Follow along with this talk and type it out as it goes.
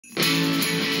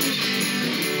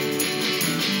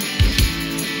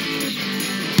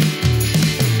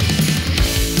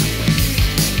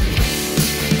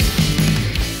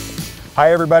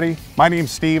Hi everybody, my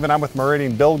name's Steve and I'm with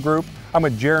mbg.build Group. I'm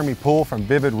with Jeremy Poole from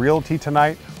Vivid Realty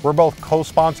tonight. We're both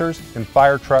co-sponsors in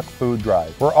Fire Truck Food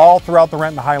Drive. We're all throughout the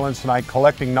Renton Highlands tonight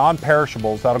collecting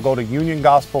non-perishables that'll go to Union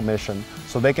Gospel Mission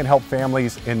so they can help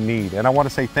families in need. And I want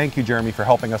to say thank you, Jeremy, for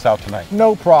helping us out tonight.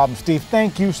 No problem, Steve.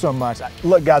 Thank you so much.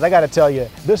 Look, guys, I got to tell you,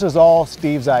 this is all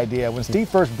Steve's idea. When Steve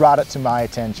first brought it to my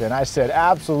attention, I said,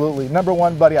 absolutely. Number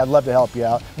one, buddy, I'd love to help you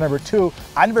out. Number two,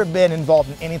 I've never been involved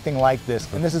in anything like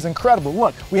this, and this is incredible.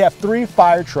 Look, we have 3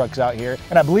 fire trucks out here,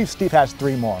 and I believe Steve has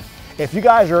 3 more. If you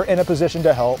guys are in a position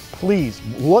to help, please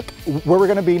look where we're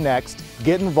going to be next,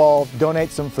 get involved, donate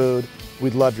some food.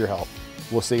 We'd love your help.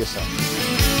 We'll see you soon.